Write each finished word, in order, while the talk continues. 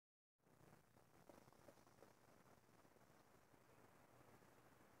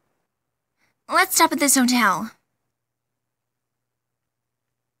Let's stop at this hotel.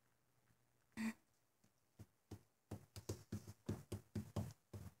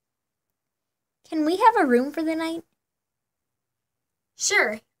 Can we have a room for the night?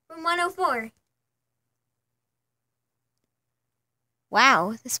 Sure, room 104.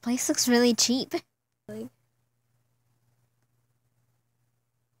 Wow, this place looks really cheap.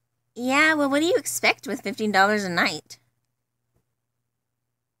 Yeah, well, what do you expect with $15 a night?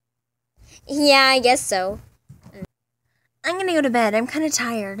 Yeah, I guess so. I'm gonna go to bed. I'm kind of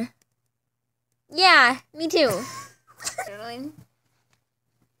tired. Yeah, me too.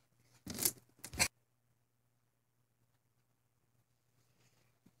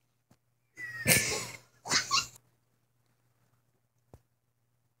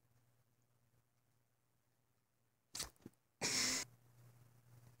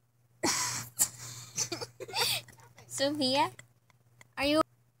 Sophia, are you?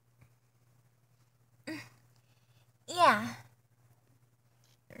 Yeah.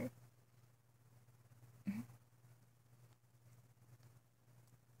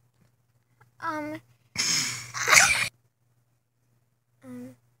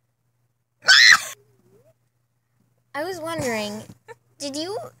 I was wondering, did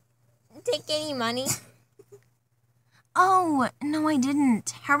you take any money? Oh, no, I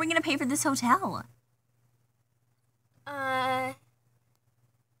didn't. How are we gonna pay for this hotel?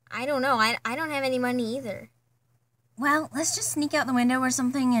 I don't know. I don't have any money either. Well, let's just sneak out the window or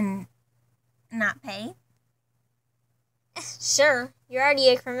something and not pay. Sure, you're already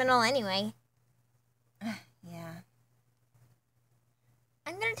a criminal anyway. Yeah.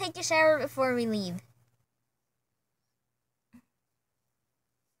 I'm gonna take a shower before we leave.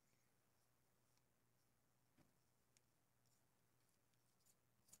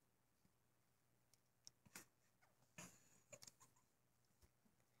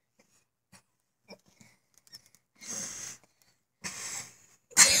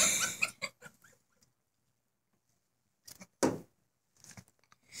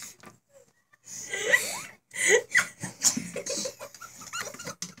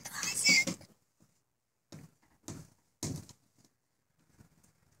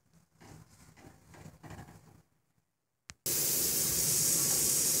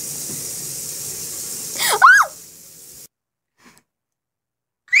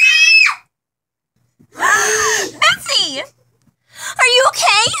 Betsy! Are you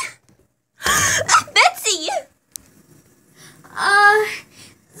okay? Betsy!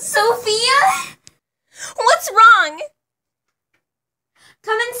 Sophia? What's wrong?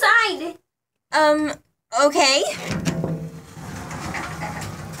 Come inside. Okay.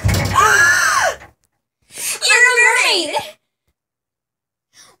 You're a mermaid!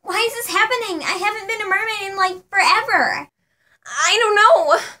 Why is this happening? I haven't been a mermaid in, like, forever. I don't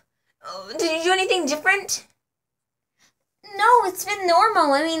know. Oh, did you do anything different? No, it's been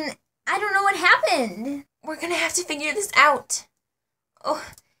normal. I mean, I don't know what happened. We're gonna have to figure this out. Oh,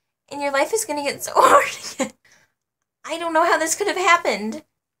 and your life is gonna get so hard again. I don't know how this could have happened.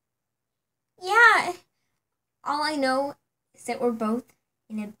 Yeah. All I know is that we're both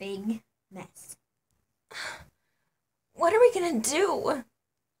in a big mess. What are we gonna do?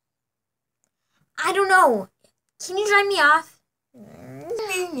 I don't know. Can you drive me off?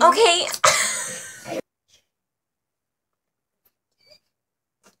 Okay.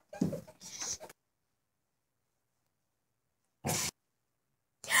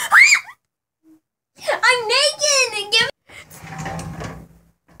 I'm naked! Give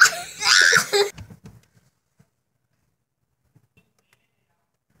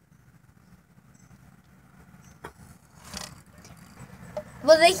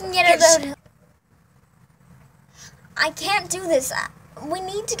Well, they can get it. I can't do this. We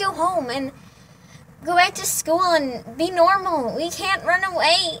need to go home and go back to school and be normal. We can't run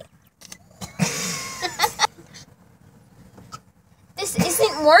away. This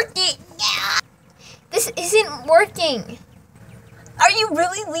isn't working. This isn't working. Are you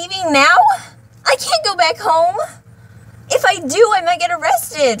really leaving now? I can't go back home. If I do, I might get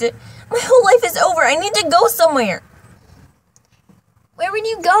arrested. My whole life is over. I need to go somewhere. Where would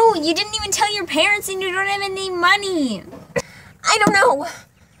you go? You didn't even tell your parents and you don't have any money. I don't know.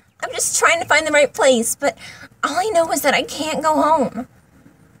 I'm just trying to find the right place, but all I know is that I can't go home.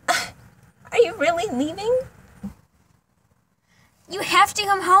 Are you really leaving? You have to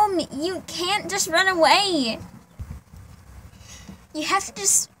come home. You can't just run away. You have to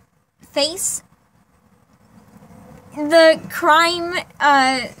just face the crime,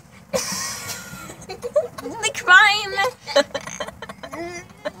 the crime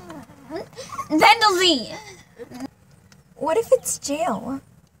penalty. What if it's jail?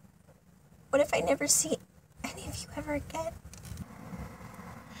 What if I never see any of you ever again?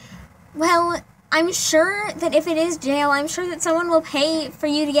 Well, I'm sure that if it is jail, I'm sure that someone will pay for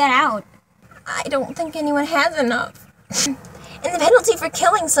you to get out. I don't think anyone has enough. And the penalty for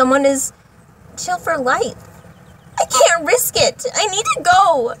killing someone is jail for life. I can't risk it. I need to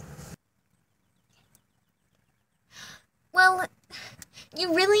go. Well,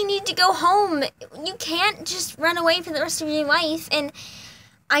 you really need to go home. You can't just run away for the rest of your life, and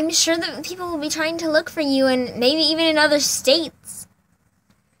I'm sure that people will be trying to look for you, and maybe even in other states.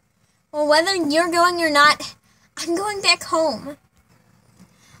 Well, whether you're going or not, I'm going back home.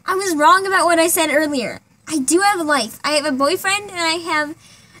 I was wrong about what I said earlier. I do have a life. I have a boyfriend, and I have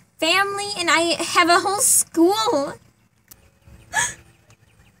family, and I have a whole school.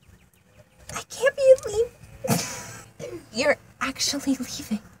 I can't believe you're actually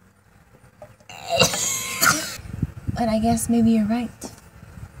leaving. But I guess maybe you're right.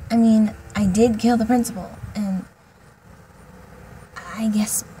 I mean, I did kill the principal, and I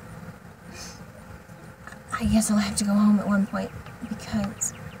guess I'll have to go home at one point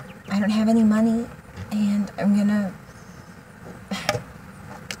because I don't have any money, and I'm gonna...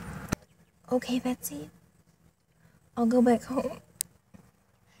 Okay, Betsy. I'll go back home.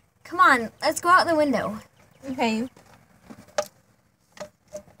 Come on, let's go out the window. Okay.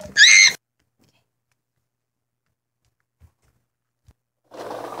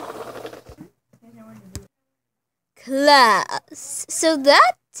 Class, so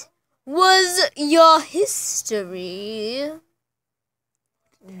that was your history.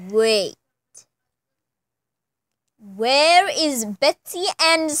 Wait. Where is Betsy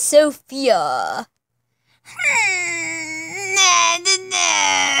and Sophia?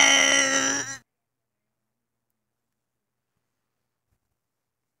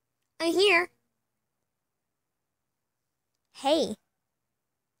 I'm here. Hey.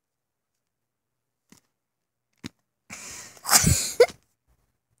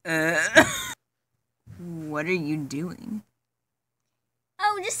 What are you doing?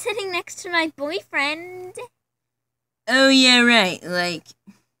 Oh, just sitting next to my boyfriend. Oh, yeah, right. Like,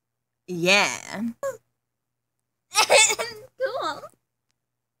 yeah. Cool.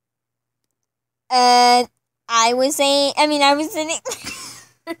 I was sitting...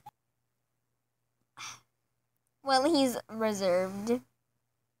 Well, he's reserved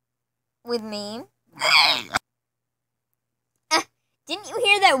with me. Didn't you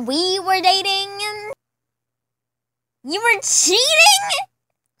hear that we were dating? You were cheating?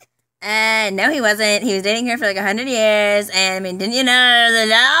 No, he wasn't. He was dating her for like 100 years, and I mean, didn't you know the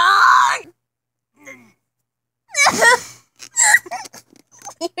law?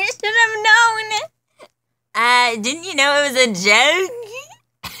 You should have known. Didn't you know it was a joke?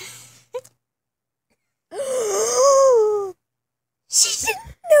 She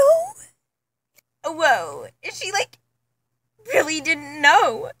didn't know? Whoa, she like really didn't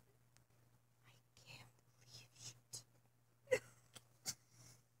know.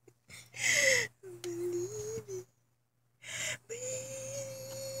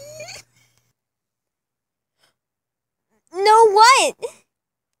 No, what?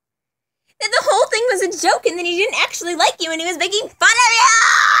 That the whole thing was a joke and then he didn't actually like you and he was making fun of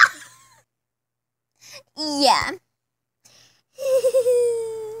you! Yeah.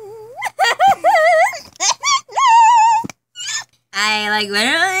 I like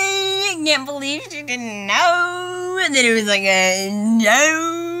literally can't believe she didn't know that it was like a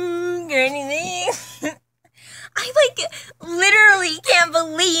joke or anything. I like literally can't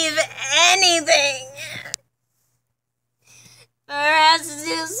believe anything. For us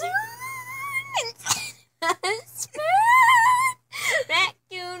to soon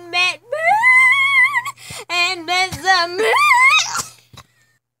raccoon bat bird and bless the moon.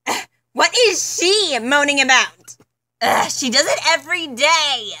 What is she moaning about? She does it every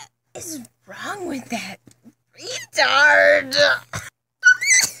day. What is wrong with that retard?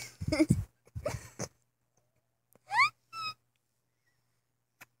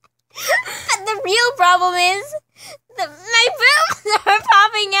 The real problem is my boobs are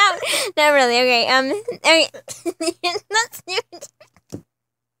popping out. Not really. Okay. Not stupid.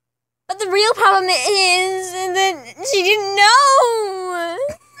 But the real problem is that she didn't know.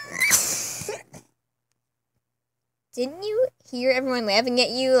 Didn't you hear everyone laughing at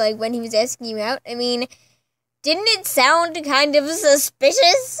you, like, when he was asking you out? I mean, didn't it sound kind of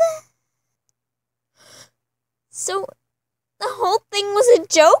suspicious? So, the whole thing was a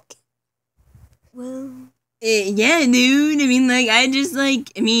joke? Well... yeah, dude. I mean, like,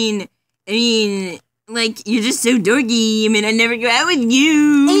 like, you're just so dorky. I mean, I'd never go out with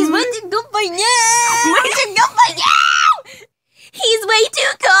you. He's way too good for you! Way too good for you! He's way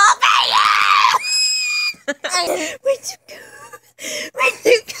too cool for you! fine. Where'd you go? Where'd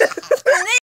you go?